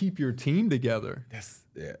trying to keep your team together.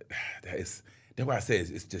 That's why I say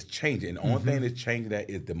it's just changing. And the only thing that's changing that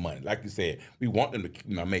is the money. Like you said, we want them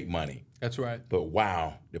to make money. That's right. But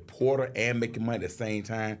wow, the porter and making money at the same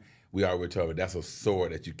time, we already told you that's a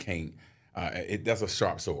sword that you can't. That's a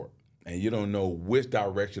sharp sword, and you don't know which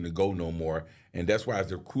direction to go no more. And that's why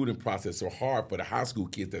the recruiting process is so hard for the high school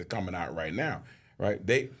kids that are coming out right now. Right?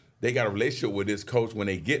 They got a relationship with this coach. When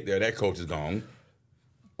they get there, that coach is gone.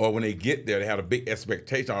 Or when they get there, they have a big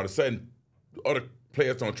expectation. All of a sudden, other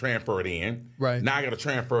players don't transfer it in. Right. Now I got to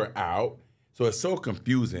transfer it out. So it's so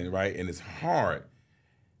confusing, right? And it's hard.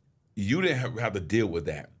 You didn't have to deal with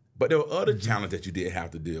that. But there were other challenges that you did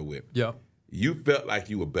have to deal with. Yeah. You felt like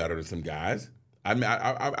you were better than some guys. I mean,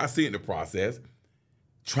 I see it in the process.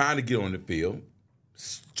 Trying to get on the field.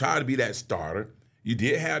 Trying to be that starter. You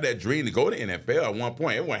did have that dream to go to the NFL at one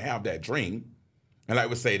point. Everyone have that dream. And like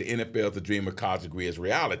we say, the NFL is a dream, a college degree is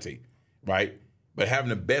reality, right? But having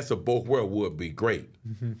the best of both worlds would be great.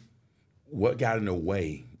 Mm-hmm. What got in the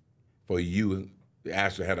way for you to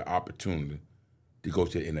actually have the opportunity to go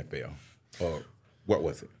to the NFL? Or what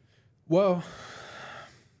was it? Well,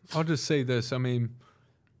 I'll just say this. I mean,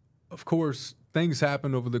 of course, things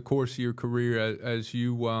happen over the course of your career as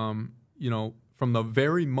you, you know, from the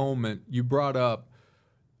very moment you brought up,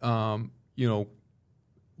 you know,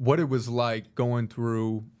 what it was like going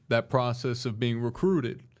through that process of being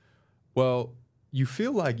recruited. Well, you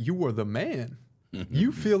feel like you were the man.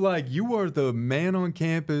 You feel like you are the man on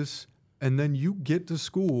campus, and then you get to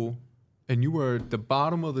school and you were at the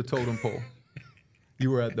bottom of the totem pole.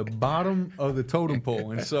 You were at the bottom of the totem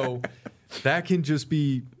pole. And so that can just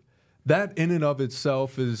be, that in and of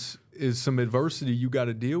itself is some adversity you got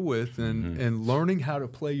to deal with, and learning how to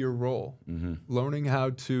play your role, learning how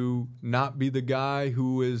to not be the guy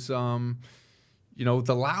who is, you know,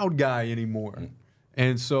 the loud guy anymore.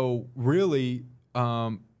 And so really,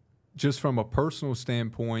 just from a personal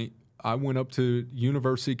standpoint, I went up to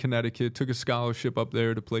University of Connecticut, took a scholarship up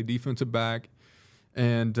there to play defensive back.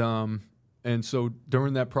 And so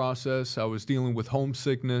during that process, I was dealing with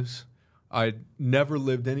homesickness. I'd never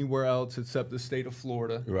lived anywhere else except the state of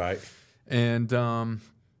Florida. Right. And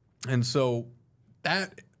so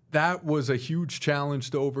that was a huge challenge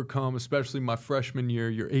to overcome, especially my freshman year.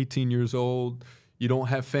 You're 18 years old. You don't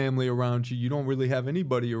have family around you. You don't really have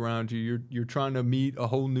anybody around you. You're trying to meet a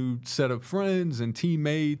whole new set of friends and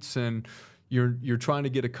teammates, and you're trying to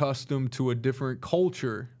get accustomed to a different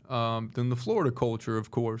culture than the Florida culture,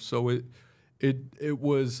 of course. So it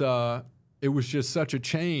was just such a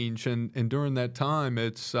change, and during that time,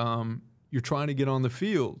 it's you're trying to get on the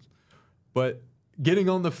field, but getting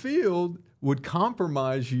on the field would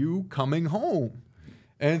compromise you coming home.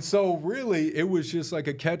 And so really, it was just like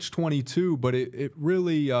a catch-22, but it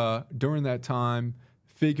really, during that time,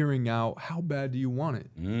 figuring out how bad do you want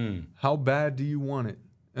it? How bad do you want it?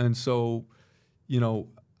 And so, you know,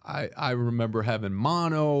 I remember having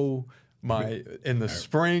mono in the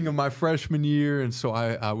spring of my freshman year, and so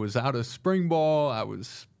I was out of spring ball. I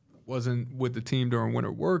wasn't with the team during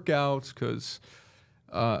winter workouts because,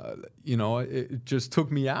 you know, it just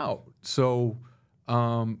took me out. So,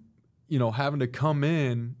 you know, having to come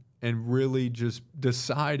in and really just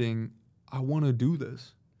deciding, I want to do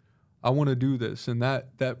this. I want to do this. And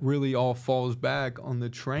that really all falls back on the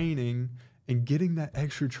training and getting that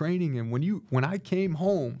extra training. And when I came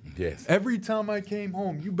home, yes, every time I came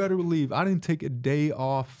home, you better believe I didn't take a day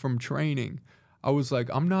off from training. I was like,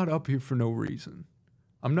 I'm not up here for no reason.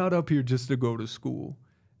 I'm not up here just to go to school.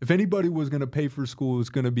 If anybody was going to pay for school, it's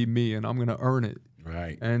going to be me, and I'm going to earn it.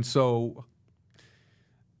 Right. And so,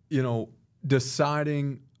 you know,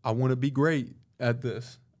 deciding I want to be great at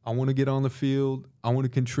this. I want to get on the field. I want to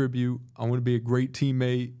contribute. I want to be a great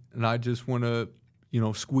teammate, and I just want to, you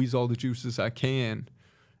know, squeeze all the juices I can.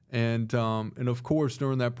 And of course,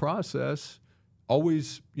 during that process,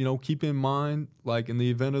 always, you know, keep in mind, like in the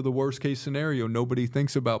event of the worst case scenario, nobody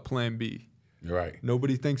thinks about plan B. Right.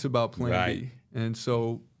 Nobody thinks about plan B. And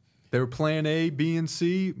so they were plan A, B, and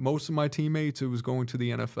C. Most of my teammates, it was going to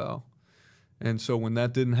the NFL. And so when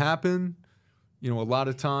that didn't happen, you know, a lot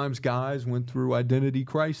of times guys went through identity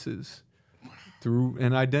crisis, through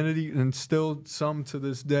an identity, and still some to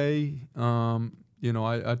this day. You know,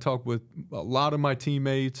 I talk with a lot of my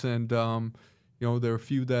teammates, and you know, there are a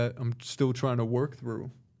few that I'm still trying to work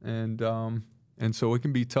through, and so it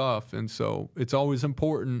can be tough. And so it's always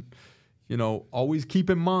important, you know, always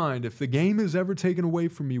keep in mind, if the game is ever taken away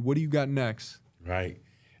from you, what do you got next? Right.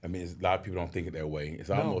 I mean, a lot of people don't think it that way. It's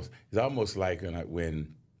almost like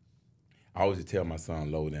when I always tell my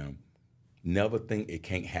son, Lo, them, never think it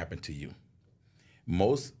can't happen to you.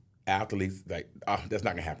 Most athletes, like, oh, that's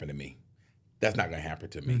not going to happen to me. That's not going to happen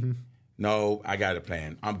to me. Mm-hmm. No, I got a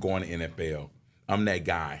plan. I'm going to NFL. I'm that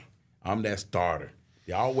guy. I'm that starter.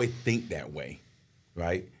 They always think that way,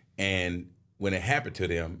 right? And when it happened to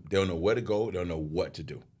them, they don't know where to go. They don't know what to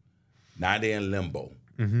do. Now they're in limbo,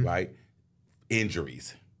 right?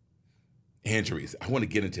 Injuries. I want to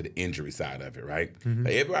get into the injury side of it, right?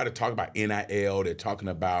 Like everybody talk about NIL. They're talking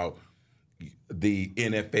about the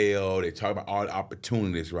NFL. They talk about all the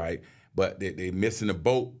opportunities, right? But they're missing the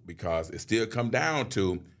boat because it still come down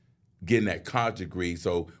to getting that college degree.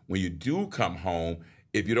 So when you do come home,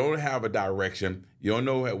 if you don't have a direction, you don't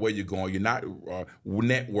know where you're going, you're not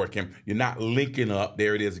networking, you're not linking up,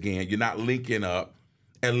 there it is again, you're not linking up,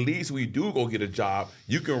 at least when you do go get a job,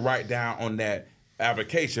 you can write down on that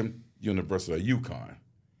application, University of UConn.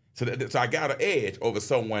 So I got an edge over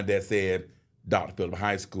someone that said Dr. Phillips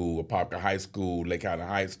High School, or Parker High School, Lake County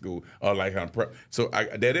High School, or Lake County Prep. So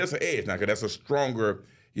that is an edge now, because that's a stronger,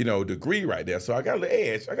 you know, degree right there. So I got a little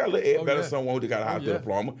edge. I got a little edge better than someone who got a high school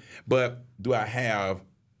diploma. But do I have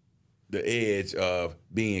the edge of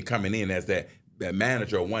coming in as that that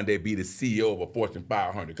manager will one day be the CEO of a Fortune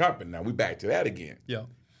 500 company. Now we back to that again. Yeah.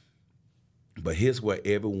 But here's what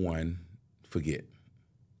everyone forget.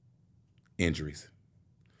 Injuries.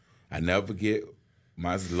 I never forget,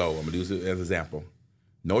 mine's low. I'm going to use it as an example.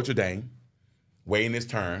 Notre Dame, waiting his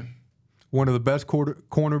turn. One of the best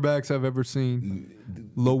cornerbacks I've ever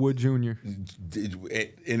seen, Lowood Jr. And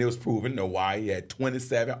it was proven. Know why? He had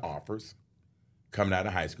 27 offers coming out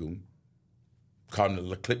of high school. Called him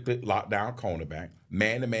the click lockdown cornerback.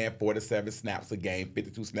 Man-to-man, 47 snaps a game,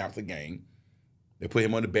 52 snaps a game. They put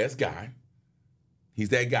him on the best guy. He's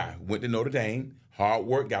that guy. Went to Notre Dame. Hard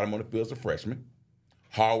work got him on the field as a freshman.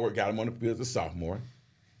 Hard work got him on the field as a sophomore.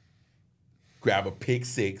 Grab a pick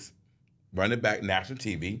six. Running back, national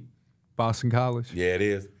TV. Boston College. Yeah, it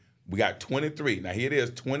is. We got 23. Now, here it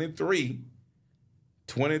is, 23.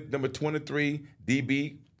 Number 23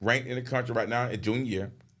 DB ranked in the country right now in junior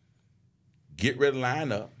year. Get ready to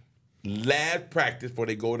line up. Last practice before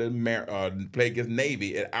they go to play against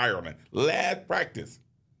Navy at Ireland. Last practice.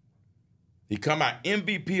 He come out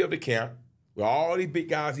MVP of the camp with all these big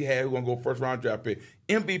guys he had who going to go first round draft pick.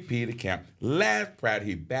 MVP of the camp. Last practice,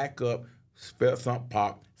 he back up, felt something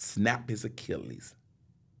pop, snapped his Achilles.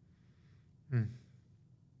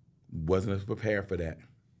 Wasn't prepared for that.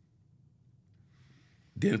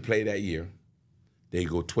 Didn't play that year. They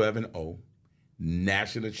go 12-0.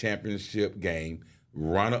 National championship game,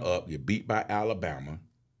 runner-up, get beat by Alabama.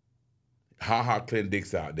 Clinton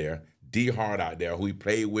Dix out there. D. Hart out there, who he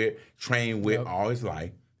played with, trained with all his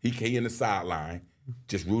life. He came in the sideline,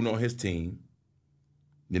 just rooting on his team.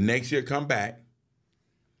 The next year come back,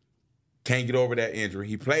 can't get over that injury.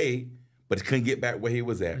 He played, but he couldn't get back where he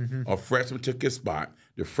was at. A freshman took his spot.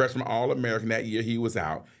 The freshman All-American that year, he was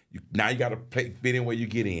out. Now you got to fit in where you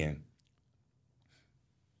get in.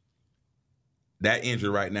 That injury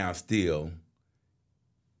right now still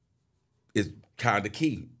is kind of the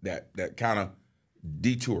key, that kind of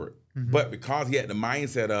detoured. But because he had the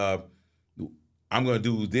mindset of, I'm going to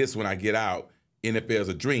do this when I get out, NFL is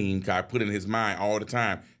a dream, because I put in his mind all the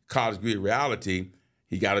time, college degree reality,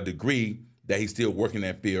 he got a degree that he's still working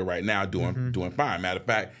that field right now, doing fine. Matter of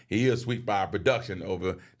fact, he is Sweet 5 production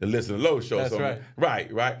over the Listen to Low show. That's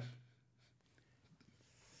right. Right.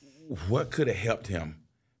 What could have helped him?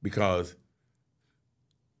 Because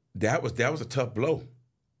that was a tough blow.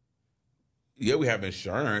 Yeah, we have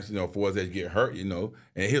insurance, for us that get hurt, and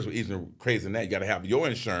here's what's even crazy than that. You got to have your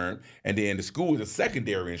insurance, and then the school is a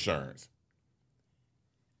secondary insurance.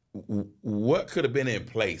 What could have been in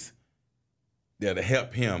place that'll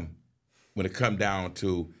help him when it come down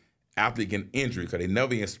to after getting injury, because they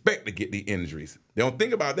never expect to get the injuries. They don't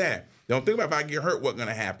think about that. They don't think about if I get hurt, what's going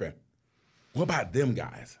to happen. What about them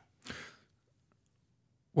guys?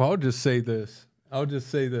 Well, I'll just say this,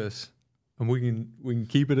 and we can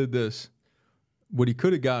keep it at this. What he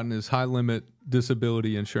could have gotten is high-limit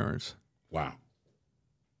disability insurance. Wow.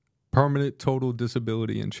 Permanent total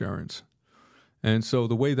disability insurance. And so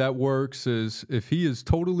the way that works is if he is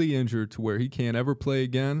totally injured to where he can't ever play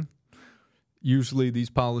again, usually these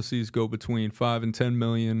policies go between 5 and 10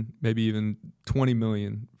 million, maybe even 20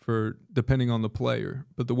 million for depending on the player.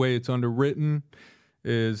 But the way it's underwritten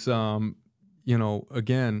is, again,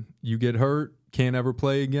 you get hurt, can't ever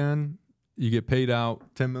play again, you get paid out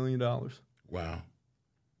 $10 million. Wow.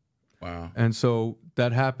 And so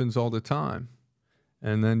that happens all the time.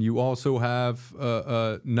 And then you also have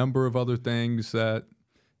a number of other things that,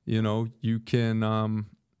 you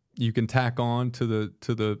can tack on to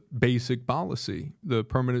the basic policy, the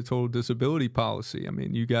permanent total disability policy. I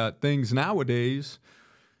mean, you got things nowadays,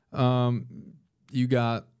 you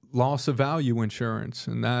got loss of value insurance,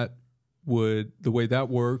 and the way that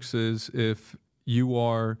works is if you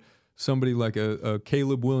are somebody like a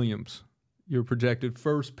Caleb Williams, your projected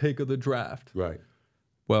first pick of the draft. Right.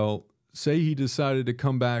 Well, say he decided to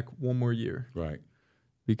come back one more year. Right.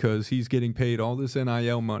 Because he's getting paid all this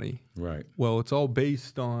NIL money. Right. Well, it's all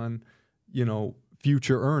based on,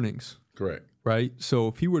 future earnings. Correct. Right? So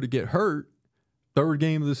if he were to get hurt, third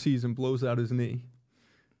game of the season, blows out his knee,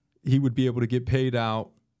 he would be able to get paid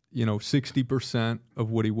out, 60%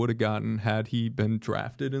 of what he would have gotten had he been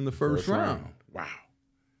drafted in the first round. Wow.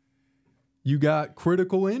 You got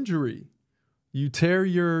critical injury. You tear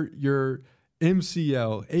your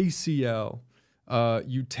MCL, ACL.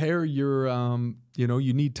 You tear your,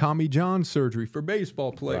 you need Tommy John surgery for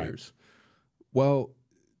baseball players. Right. Well,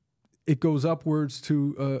 it goes upwards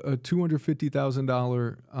to a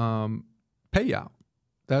 $250,000 payout.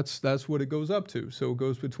 That's what it goes up to. So it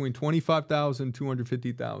goes between $25,000,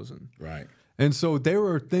 $250,000. Right. And so there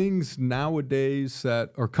are things nowadays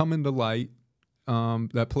that are coming to light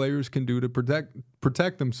that players can do to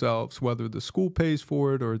protect themselves, whether the school pays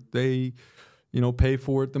for it or they, pay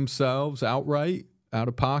for it themselves outright, out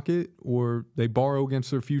of pocket, or they borrow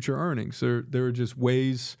against their future earnings. There are just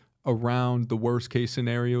ways around the worst case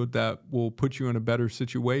scenario that will put you in a better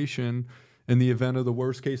situation in the event of the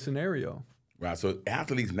worst case scenario. Right. So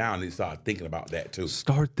athletes now need to start thinking about that too.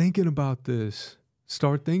 Start thinking about this.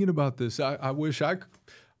 I wish I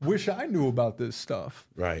knew about this stuff.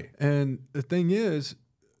 Right. And the thing is,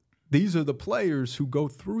 these are the players who go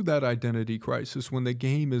through that identity crisis when the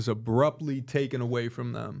game is abruptly taken away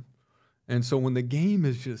from them. And so when the game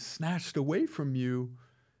is just snatched away from you,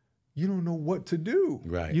 you don't know what to do.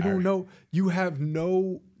 Right. You don't know.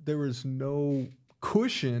 There is no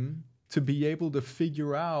cushion to be able to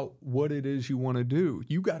figure out what it is you want to do.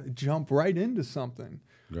 You got to jump right into something.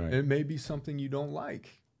 Right. It may be something you don't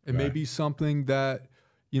like. It may be something that,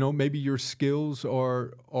 maybe your skills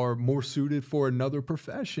are more suited for another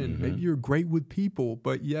profession. Mm-hmm. Maybe you're great with people,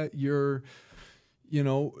 but yet you're,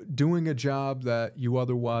 doing a job that you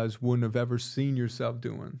otherwise wouldn't have ever seen yourself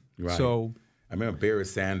doing. Right. So I remember Barry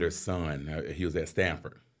Sanders' son. He was at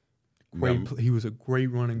Stanford. he was a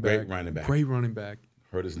great running back. Great running back.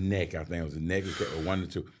 Hurt his neck. I think it was his neck. Or 1 or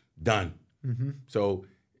 2. Done. Mm-hmm. So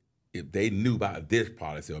if they knew about this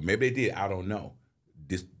policy, or maybe they did, I don't know.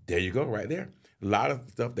 There you go, right there. A lot of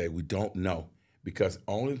stuff that we don't know, because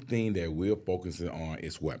only thing that we're focusing on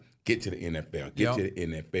is what? Get to the NFL. Get to the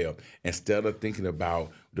NFL. Instead of thinking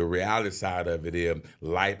about the reality side of it is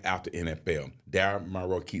life after NFL. Darren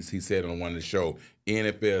Monroe he said on one of the show,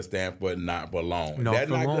 NFL stands for not for long.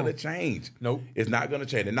 That's not going to change. Nope. It's not going to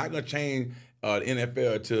change. They're not going to change the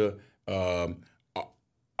NFL to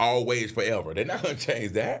always forever. They're not going to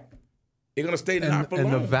change that. They're going to stay not for long.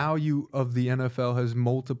 And the value of the NFL has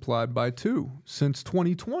multiplied by 2 since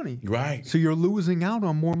 2020. Right. So you're losing out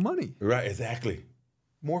on more money. Right, exactly.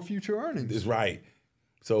 More future earnings. That's right.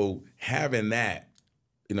 So having that,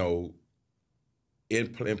 in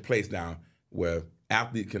place now where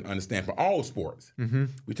athletes can understand for all sports. Mm-hmm.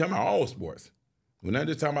 We're talking about all sports. We're not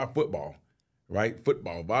just talking about football, right?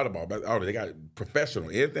 Football, volleyball, they got professional.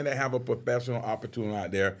 Anything that have a professional opportunity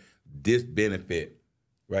out there, this benefit,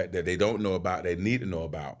 right, that they don't know about, they need to know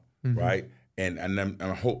about, right? And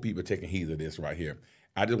I hope people are taking heed of this right here.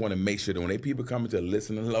 I just want to make sure that when people come into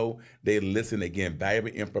listening low, they listen again, valuable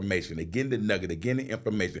information. They're getting the nugget, they're getting the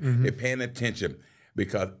information, they're paying attention,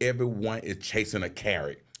 because everyone is chasing a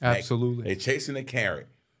carrot. Absolutely. They're chasing a carrot,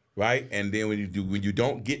 right? And then when you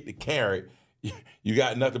don't get the carrot, you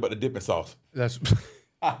got nothing but the dipping sauce. That's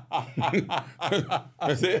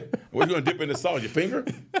That's it. What you gonna dip in the sauce? Your finger?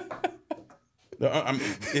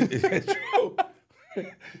 It's true.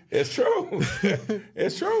 It's true.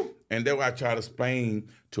 It's true. And then I try to explain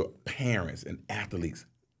to parents and athletes,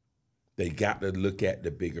 they got to look at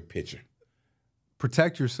the bigger picture.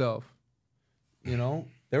 Protect yourself.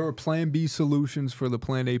 There were Plan B solutions for the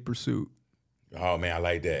Plan A pursuit. Oh man, I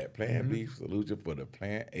like that. Plan B solution for the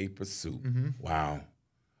Plan A pursuit. Wow.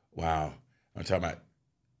 I'm talking about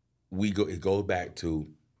it goes back to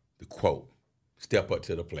the quote, step up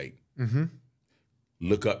to the plate.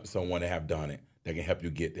 Look up to someone that have done it, that can help you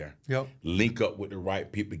get there. Yep. Link up with the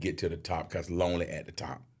right people to get to the top, because lonely at the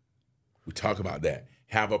top. We talk about that.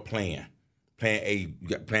 Have a plan. Plan A.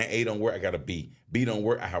 Plan A don't work, I got a B. B don't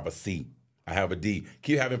work, I have a C. I have a D.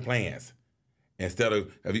 Keep having plans. Instead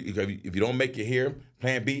of, if you don't make it here,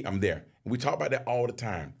 plan B, I'm there. And we talk about that all the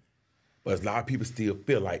time. But a lot of people still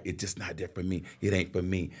feel like it's just not there for me. It ain't for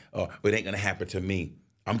me. Or it ain't going to happen to me.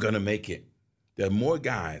 I'm going to make it. There are more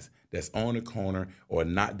guys that's on the corner or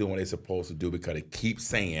not doing what they're supposed to do because they keep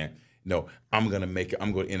saying, no, I'm going to make it.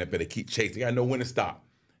 I'm going to end up. They keep chasing. They got to know when to stop.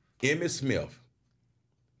 Emmitt Smith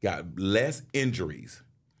got less injuries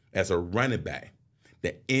as a running back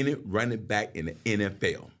than any running back in the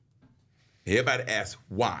NFL. Everybody asks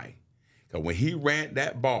why. Because when he ran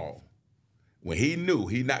that ball, when he knew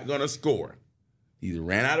he's not going to score, he either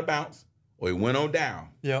ran out of bounds or he went on down.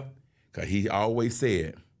 Yep. Because he always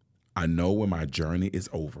said, I know when my journey is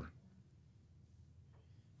over.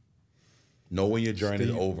 Know when your journey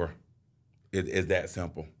is over. It's that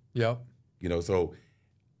simple. Yep. So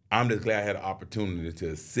I'm just glad I had the opportunity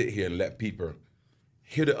to sit here and let people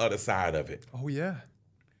hear the other side of it. Oh, yeah.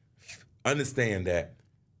 Understand that.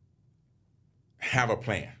 Have a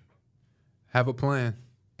plan. Have a plan.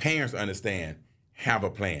 Parents understand. Have a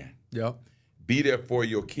plan. Yep. Be there for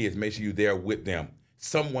your kids. Make sure you're there with them.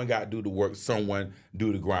 Someone got to do the work. Someone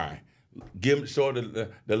do the grind. Show the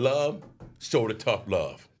love. Show the tough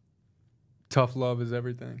love. Tough love is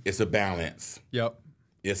everything. It's a balance. Yep.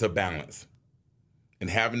 It's a balance. And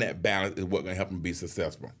having that balance is what's going to help them be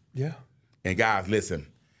successful. Yeah. And guys, listen,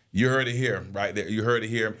 you heard it here, right there. You heard it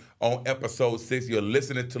here on episode 6. You're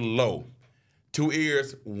listening to Low. 2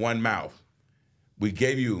 ears, 1 mouth. We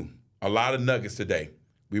gave you a lot of nuggets today.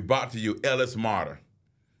 We brought to you Ellis Marder,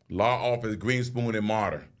 law office, Greenspoon and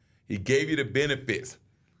Marder. He gave you the benefits.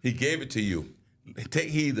 He gave it to you. Take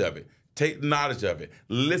heed of it. Take knowledge of it.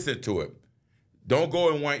 Listen to it. Don't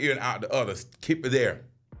go in one ear and out the other. Keep it there.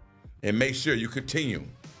 And make sure you continue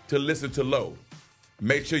to listen to Low.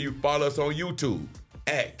 Make sure you follow us on YouTube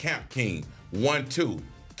at Camp King 12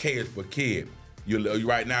 K is for Kid. You're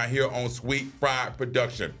right now here on Sweet Fried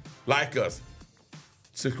Production. Like us,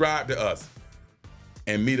 subscribe to us,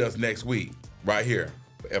 and meet us next week right here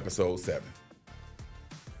for episode 7.